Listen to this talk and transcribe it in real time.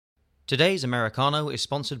Today's Americano is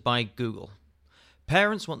sponsored by Google.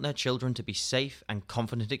 Parents want their children to be safe and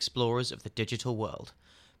confident explorers of the digital world,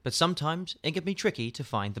 but sometimes it can be tricky to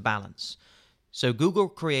find the balance. So Google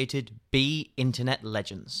created Be Internet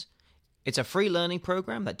Legends. It's a free learning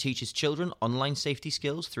program that teaches children online safety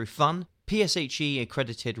skills through fun, PSHE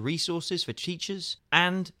accredited resources for teachers,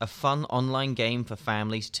 and a fun online game for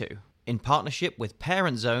families too. In partnership with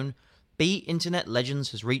Parent Zone, Be Internet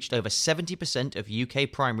Legends has reached over 70% of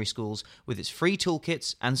UK primary schools with its free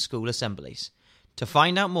toolkits and school assemblies. To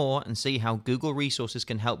find out more and see how Google resources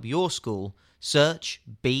can help your school, search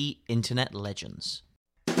Be Internet Legends.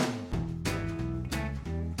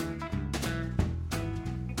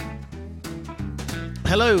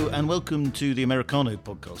 Hello and welcome to the Americano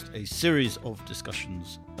podcast, a series of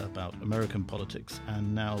discussions about American politics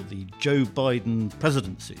and now the Joe Biden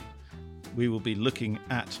presidency. We will be looking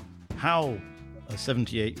at how a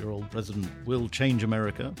 78-year-old president will change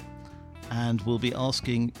America, and we'll be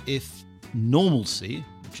asking if normalcy,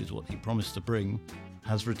 which is what he promised to bring,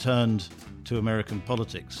 has returned to American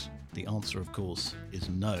politics. The answer, of course, is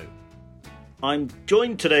no. I'm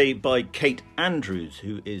joined today by Kate Andrews,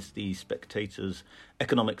 who is the Spectator's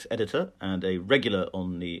economics editor and a regular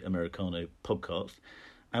on the Americano podcast.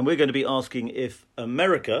 And we're going to be asking if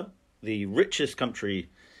America, the richest country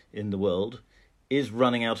in the world, is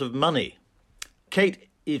running out of money. Kate,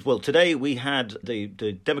 today we had the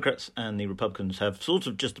Democrats and the Republicans have sort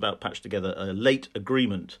of just about patched together a late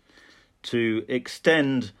agreement to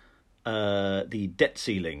extend the debt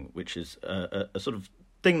ceiling, which is a sort of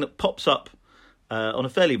thing that pops up on a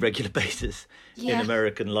fairly regular basis in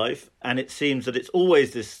American life. And it seems that it's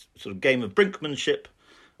always this sort of game of brinkmanship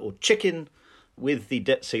or chicken with the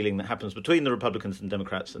debt ceiling that happens between the Republicans and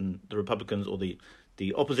Democrats, and the Republicans or the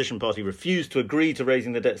opposition party refused to agree to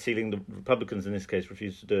raising the debt ceiling. The Republicans in this case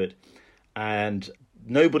refused to do it. And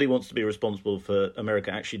nobody wants to be responsible for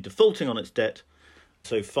America actually defaulting on its debt.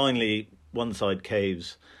 So finally, one side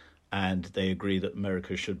caves and they agree that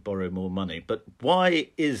America should borrow more money. But why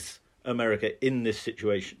is America in this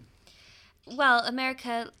situation? Well,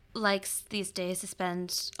 America likes these days to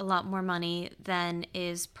spend a lot more money than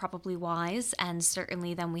is probably wise, and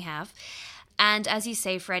certainly than we have. And as you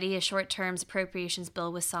say, Freddie, a short-term appropriations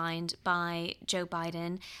bill was signed by Joe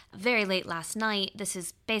Biden very late last night. This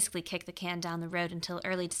has basically kicked the can down the road until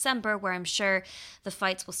early December, where I'm sure the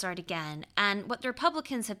fights will start again. And what the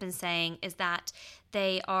Republicans have been saying is that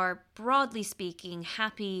they are, broadly speaking,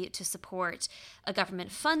 happy to support a government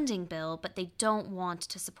funding bill, but they don't want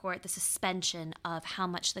to support the suspension of how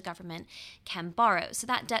much the government can borrow. So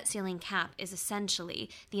that debt ceiling cap is essentially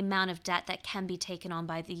the amount of debt that can be taken on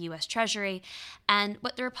by the U.S. Treasury. And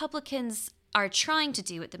what the Republicans are trying to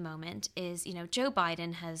do at the moment is, Joe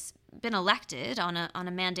Biden has been elected on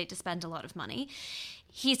a mandate to spend a lot of money.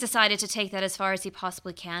 He's decided to take that as far as he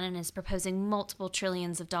possibly can and is proposing multiple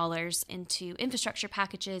trillions of dollars into infrastructure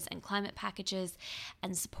packages and climate packages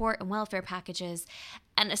and support and welfare packages.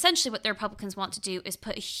 And essentially what the Republicans want to do is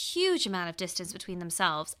put a huge amount of distance between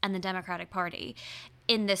themselves and the Democratic Party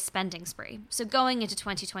in this spending spree. So going into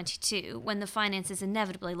 2022, when the finances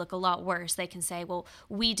inevitably look a lot worse, they can say, well,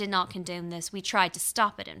 we did not condone this. We tried to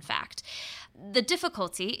stop it, in fact. The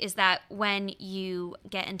difficulty is that when you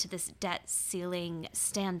get into this debt ceiling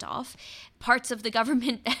standoff, parts of the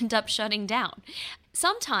government end up shutting down.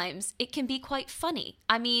 Sometimes it can be quite funny.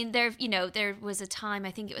 I mean, there was a time,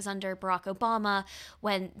 I think it was under Barack Obama,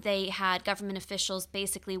 when they had government officials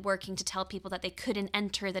basically working to tell people that they couldn't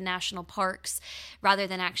enter the national parks rather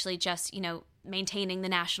than actually just, maintaining the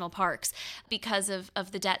national parks because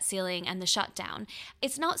of the debt ceiling and the shutdown.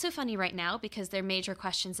 It's not so funny right now because there are major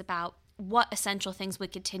questions about what essential things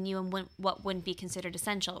would continue and what wouldn't be considered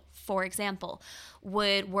essential. For example,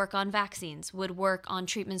 would work on vaccines, would work on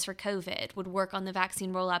treatments for COVID, would work on the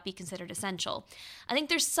vaccine rollout be considered essential? I think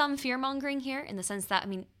there's some fear-mongering here in the sense that,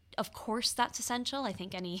 of course that's essential. I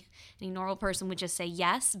think any normal person would just say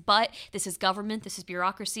yes, but this is government, this is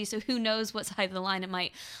bureaucracy, so who knows what side of the line it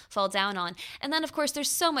might fall down on. And then, of course,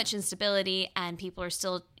 there's so much instability and people are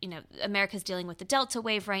still, America's dealing with the Delta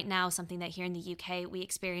wave right now, something that here in the UK we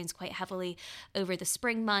experience quite heavily over the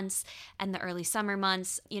spring months and the early summer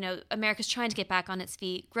months. America's trying to get back on its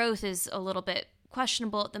feet. Growth is a little bit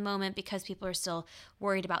questionable at the moment because people are still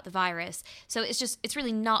worried about the virus. So it's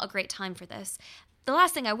really not a great time for this. The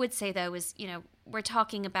last thing I would say, though, is, we're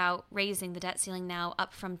talking about raising the debt ceiling now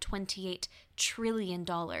up from $28 trillion.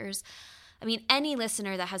 Any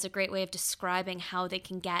listener that has a great way of describing how they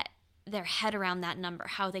can get their head around that number,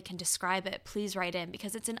 how they can describe it, please write in,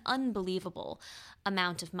 because it's an unbelievable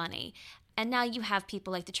amount of money. And now you have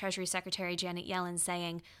people like the Treasury Secretary Janet Yellen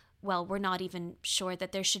saying, well, we're not even sure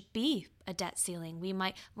that there should be a debt ceiling.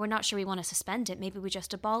 We're not sure we want to suspend it. Maybe we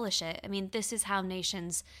just abolish it. I mean, this is how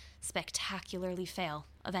nations spectacularly fail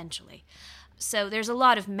eventually. So there's a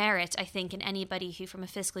lot of merit, I think, in anybody who from a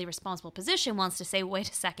fiscally responsible position wants to say, wait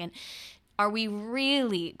a second, are we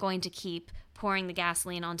really going to keep pouring the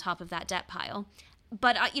gasoline on top of that debt pile?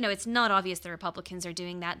 But, it's not obvious the Republicans are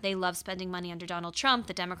doing that. They love spending money under Donald Trump.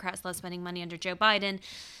 The Democrats love spending money under Joe Biden.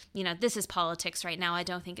 This is politics right now. I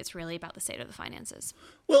don't think it's really about the state of the finances.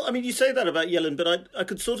 Well, I mean, you say that about Yellen, but I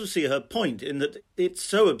could sort of see her point in that it's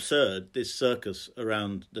so absurd, this circus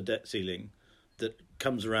around the debt ceiling that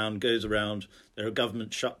comes around, goes around, there are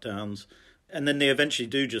government shutdowns, and then they eventually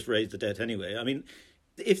do just raise the debt anyway. I mean,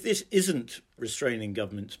 if this isn't restraining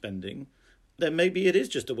government spending, then maybe it is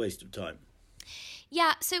just a waste of time.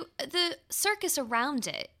 Yeah, so the circus around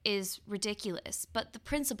it is ridiculous, but the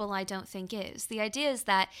principle I don't think is. The idea is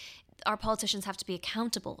that our politicians have to be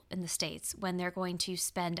accountable in the States when they're going to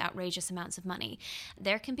spend outrageous amounts of money.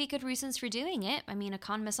 There can be good reasons for doing it. I mean,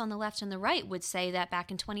 economists on the left and the right would say that back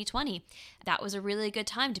in 2020, that was a really good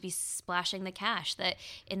time to be splashing the cash, that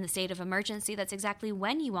in the state of emergency, that's exactly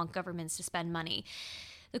when you want governments to spend money.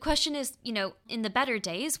 The question is, in the better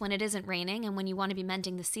days when it isn't raining and when you want to be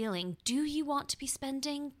mending the ceiling, do you want to be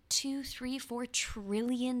spending $2, $3, $4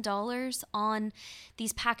 trillion on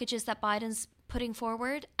these packages that Biden's putting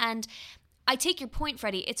forward? And I take your point,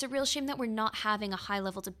 Freddie. It's a real shame that we're not having a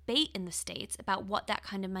high-level debate in the States about what that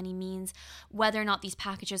kind of money means, whether or not these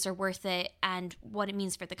packages are worth it, and what it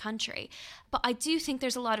means for the country. But I do think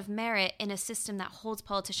there's a lot of merit in a system that holds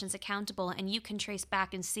politicians accountable, and you can trace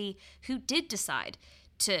back and see who did decide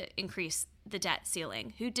to increase the debt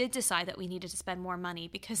ceiling, who did decide that we needed to spend more money,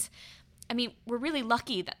 because, I mean, we're really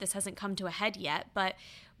lucky that this hasn't come to a head yet, but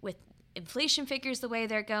with inflation figures the way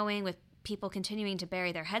they're going, with people continuing to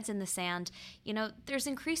bury their heads in the sand, there's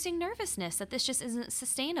increasing nervousness that this just isn't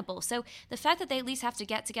sustainable. So the fact that they at least have to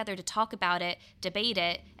get together to talk about it, debate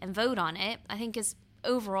it, and vote on it, I think is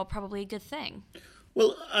overall probably a good thing.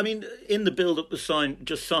 Well, I mean, in the bill that was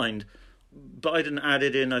just signed, Biden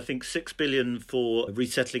added in, I think, $6 billion for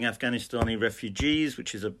resettling Afghanistani refugees,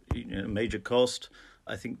 which is a major cost.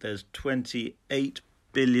 I think there's $28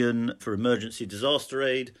 billion for emergency disaster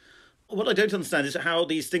aid. What I don't understand is how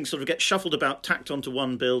these things sort of get shuffled about, tacked onto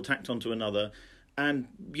one bill, tacked onto another. And,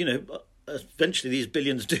 eventually these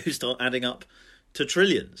billions do start adding up to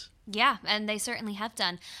trillions. Yeah, and they certainly have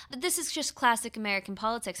done. But this is just classic American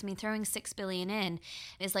politics. I mean, throwing $6 billion in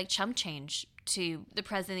is like chump change to the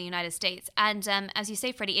president of the United States. And as you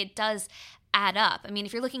say, Freddie, it does add up. I mean,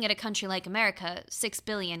 if you're looking at a country like America, $6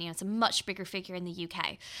 billion, it's a much bigger figure in the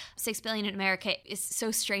UK. $6 billion in America is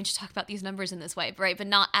so strange to talk about these numbers in this way, right? But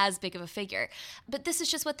not as big of a figure. But this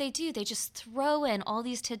is just what they do. They just throw in all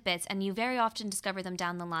these tidbits, and you very often discover them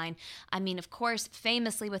down the line. I mean, of course,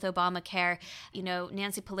 famously with Obamacare,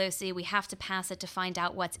 Nancy Pelosi, we have to pass it to find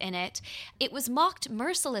out what's in it. It was mocked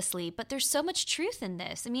mercilessly, but there's so much truth in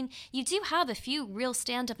this. I mean, you do have a few real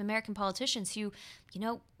stand-up American politicians who,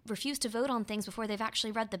 refuse to vote on things before they've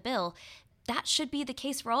actually read the bill. That should be the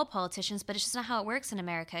case for all politicians, but it's just not how it works in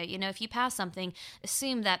America. If you pass something,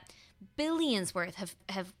 assume that billions worth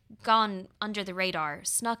have gone under the radar,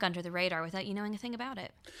 snuck under the radar without you knowing a thing about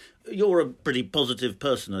it. You're a pretty positive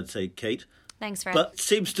person, I'd say, Kate. Thanks, Fred. But it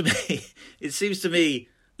seems to me,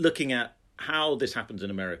 looking at how this happens in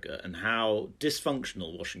America and how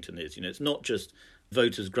dysfunctional Washington is, it's not just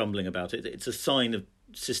voters grumbling about it, it's a sign of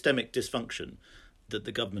systemic dysfunction, that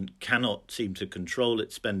the government cannot seem to control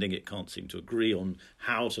its spending. It can't seem to agree on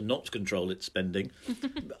how to not control its spending.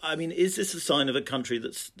 I mean, is this a sign of a country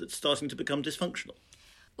that's starting to become dysfunctional?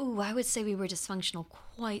 Ooh, I would say we were dysfunctional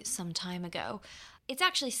quite some time ago. It's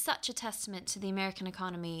actually such a testament to the American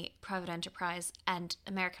economy, private enterprise, and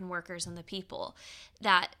American workers and the people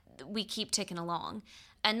that we keep ticking along.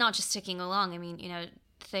 And not just ticking along, I mean,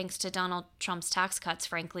 thanks to Donald Trump's tax cuts,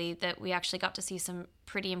 frankly, that we actually got to see some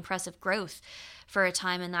pretty impressive growth for a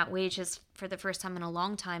time, and that wages, for the first time in a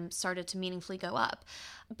long time, started to meaningfully go up.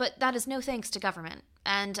 But that is no thanks to government.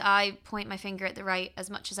 And I point my finger at the right as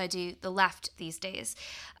much as I do the left these days.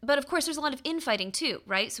 But of course, there's a lot of infighting too,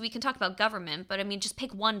 right? So we can talk about government, but I mean, just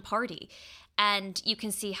pick one party and you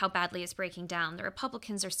can see how badly it's breaking down. The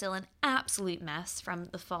Republicans are still an absolute mess from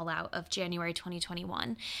the fallout of January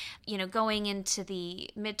 2021. Going into the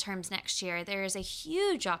midterms next year, there is a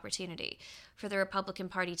huge opportunity for the Republican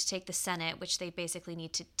Party to take the Senate, which they basically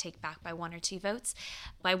need to take back by 1 or 2 votes,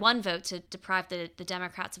 by 1 vote to deprive the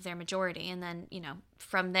Democrats of their majority. And then,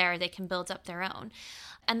 from there, they can build up their own.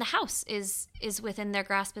 And the House is within their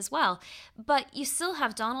grasp as well. But you still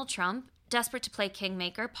have Donald Trump desperate to play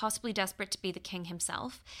kingmaker, possibly desperate to be the king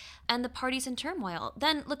himself, and the party's in turmoil.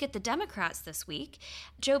 Then look at the Democrats this week.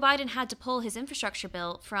 Joe Biden had to pull his infrastructure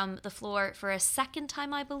bill from the floor for a second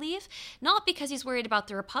time, I believe, not because he's worried about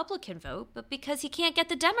the Republican vote, but because he can't get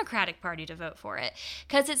the Democratic Party to vote for it,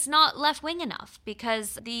 because it's not left-wing enough,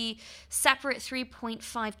 because the separate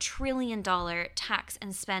 $3.5 trillion tax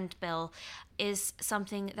and spend bill is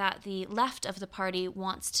something that the left of the party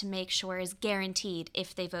wants to make sure is guaranteed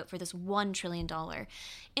if they vote for this $1 trillion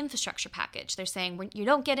infrastructure package. They're saying you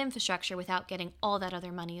don't get infrastructure without getting all that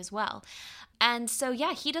other money as well. And so,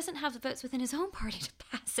 yeah, he doesn't have the votes within his own party to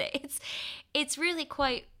pass it. It's really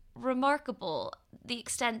quite remarkable the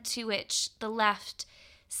extent to which the left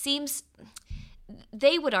seems...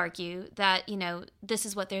 They would argue that, this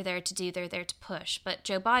is what they're there to do, they're there to push. But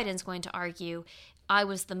Joe Biden's going to argue, I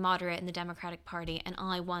was the moderate in the Democratic Party, and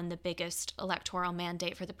I won the biggest electoral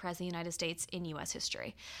mandate for the President of the United States in U.S.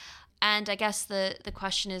 history. And I guess the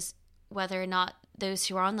question is whether or not those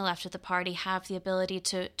who are on the left of the party have the ability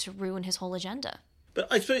to ruin his whole agenda.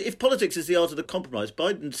 But I suppose if politics is the art of the compromise,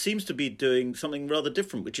 Biden seems to be doing something rather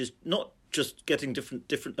different, which is not just getting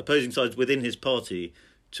different opposing sides within his party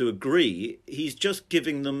to agree. He's just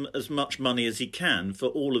giving them as much money as he can for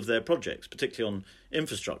all of their projects, particularly on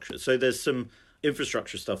infrastructure. So there's some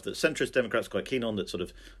infrastructure stuff that centrist Democrats are quite keen on, that sort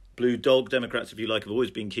of blue dog Democrats, if you like, have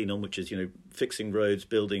always been keen on, which is, fixing roads,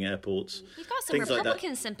 building airports. You've got some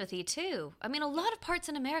Republican sympathy, too. I mean, a lot of parts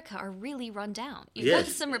in America are really run down. You've got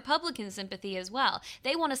some Republican sympathy as well.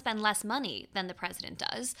 They want to spend less money than the president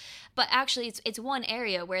does. But actually, it's one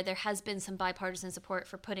area where there has been some bipartisan support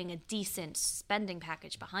for putting a decent spending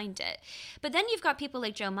package behind it. But then you've got people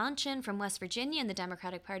like Joe Manchin from West Virginia in the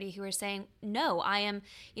Democratic Party who are saying, no, I am,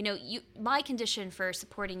 my condition for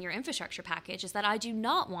supporting your infrastructure package is that I do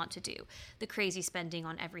not want to do the crazy spending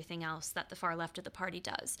on everything else that the far left of the party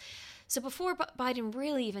does. So before Biden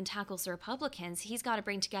really even tackles the Republicans, he's got to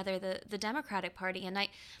bring together the Democratic Party. And I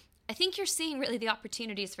think you're seeing really the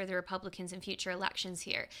opportunities for the Republicans in future elections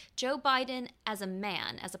here. Joe Biden, as a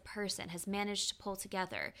man, as a person, has managed to pull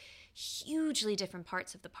together hugely different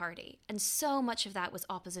parts of the party. And so much of that was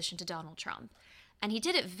opposition to Donald Trump. And he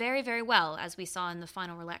did it very, very well, as we saw in the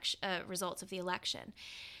final results of the election.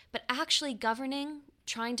 But actually governing,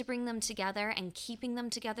 trying to bring them together and keeping them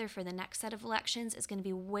together for the next set of elections is going to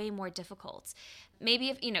be way more difficult. Maybe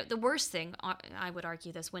if, the worst thing, I would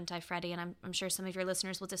argue this, wouldn't I, Freddie? And I'm sure some of your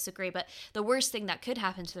listeners will disagree, but the worst thing that could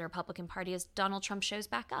happen to the Republican Party is Donald Trump shows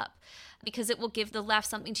back up, because it will give the left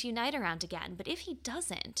something to unite around again. But if he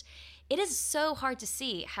doesn't, it is so hard to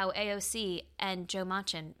see how AOC and Joe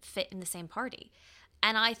Manchin fit in the same party.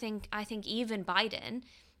 And I think even Biden,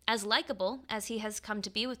 as likable as he has come to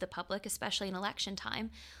be with the public, especially in election time,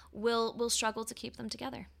 will struggle to keep them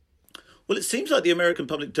together. Well, it seems like the American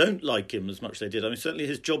public don't like him as much as they did. I mean, certainly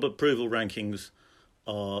his job approval rankings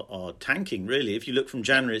are tanking, really. If you look from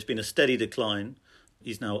January, it's been a steady decline.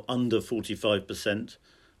 He's now under 45%.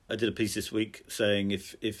 I did a piece this week saying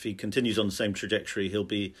if he continues on the same trajectory, he'll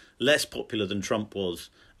be less popular than Trump was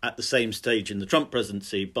at the same stage in the Trump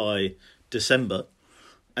presidency by December.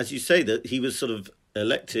 As you say, that he was sort of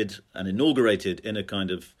elected and inaugurated in a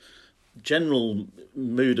kind of general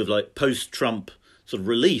mood of like post-Trump sort of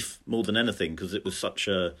relief more than anything, because it was such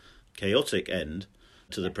a chaotic end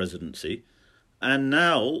to the presidency. And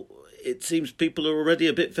now it seems people are already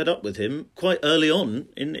a bit fed up with him quite early on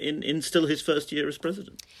in still his first year as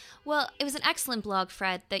president. Well, it was an excellent blog,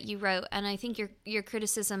 Fred, that you wrote, and I think your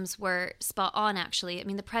criticisms were spot on, actually. I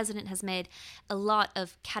mean, the president has made a lot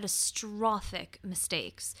of catastrophic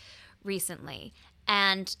mistakes recently,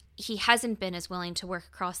 and he hasn't been as willing to work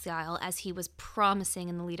across the aisle as he was promising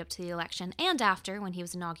in the lead up to the election, and after, when he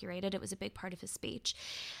was inaugurated. It was a big part of his speech.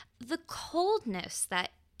 The coldness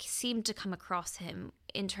that seemed to come across him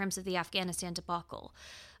in terms of the Afghanistan debacle,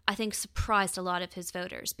 I think surprised a lot of his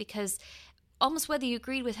voters, because almost whether you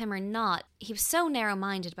agreed with him or not, he was so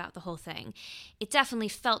narrow-minded about the whole thing. It definitely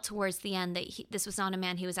felt towards the end that this was not a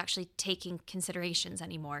man who was actually taking considerations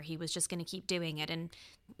anymore. He was just going to keep doing it, and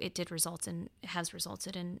it has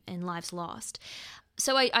resulted in lives lost.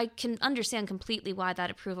 So I can understand completely why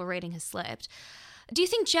that approval rating has slipped. Do you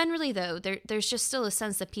think generally, though, there's just still a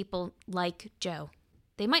sense that people like Joe?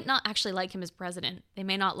 They might not actually like him as president. They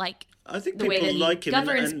may not like I think the way that people he like him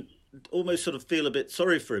governs. and almost sort of feel a bit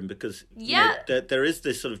sorry for him, because there is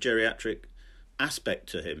this sort of geriatric aspect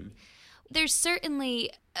to him. There's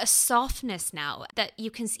certainly a softness now that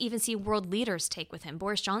you can even see world leaders take with him.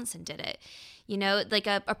 Boris Johnson did it. Like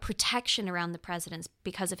a protection around the president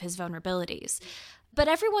because of his vulnerabilities. But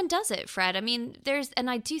everyone does it, Fred. I mean, and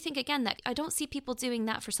I do think, again, that I don't see people doing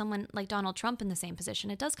that for someone like Donald Trump in the same position.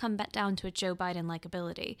 It does come back down to a Joe Biden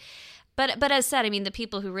likability. But as said, I mean, the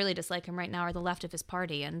people who really dislike him right now are the left of his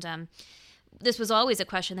party. And this was always a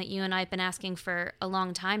question that you and I have been asking for a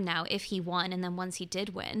long time now. If he won, and then once he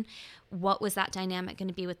did win, what was that dynamic going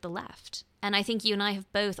to be with the left? And I think you and I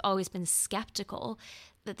have both always been skeptical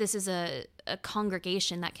that this is a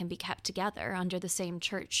congregation that can be kept together under the same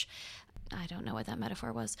church. I don't know what that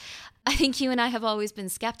metaphor was. I think you and I have always been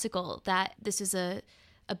skeptical that this is a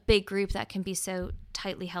big group that can be so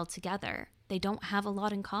tightly held together. They don't have a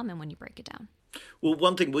lot in common when you break it down. Well,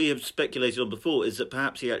 one thing we have speculated on before is that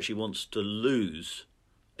perhaps he actually wants to lose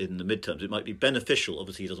in the midterms. It might be beneficial.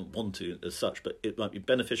 Obviously, he doesn't want to as such, but it might be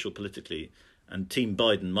beneficial politically. And Team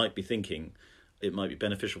Biden might be thinking it might be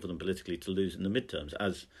beneficial for them politically to lose in the midterms,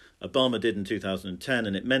 as Obama did in 2010.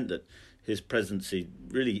 And it meant that his presidency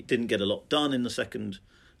really didn't get a lot done in the second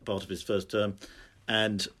part of his first term.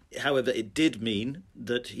 And however, it did mean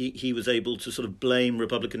that he was able to sort of blame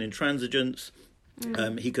Republican intransigence.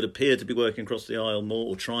 He could appear to be working across the aisle more,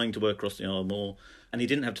 or trying to work across the aisle more. And he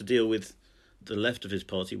didn't have to deal with the left of his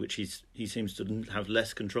party, which he seems to have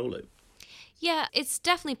less control over. Yeah, it's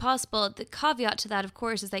definitely possible. The caveat to that, of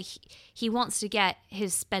course, is that he wants to get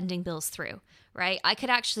his spending bills through, right? I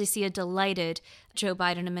could actually see a delighted Joe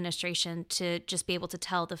Biden administration to just be able to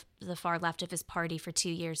tell the far left of his party for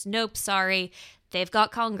 2 years, nope, sorry, they've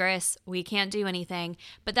got Congress, we can't do anything.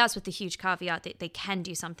 But that's with the huge caveat that they can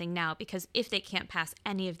do something now, because if they can't pass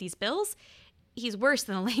any of these bills, he's worse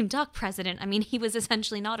than a lame duck president. I mean, he was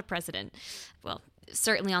essentially not a president. Well,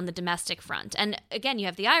 certainly on the domestic front. And again, you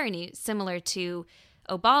have the irony similar to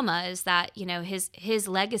Obama, is that, you know, his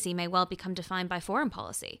legacy may well become defined by foreign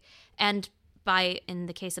policy and by, in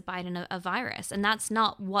the case of Biden, a virus. And that's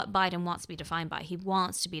not what Biden wants to be defined by. He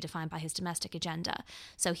wants to be defined by his domestic agenda.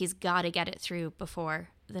 So he's got to get it through before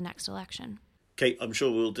the next election. Kate, I'm sure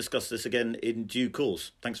we'll discuss this again in due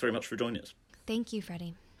course. Thanks very much for joining us. Thank you,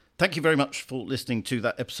 Freddie. Thank you very much for listening to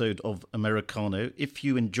that episode of Americano. If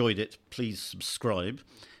you enjoyed it, please subscribe.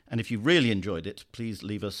 And if you really enjoyed it, please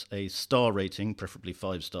leave us a star rating, preferably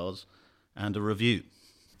 5 stars, and a review.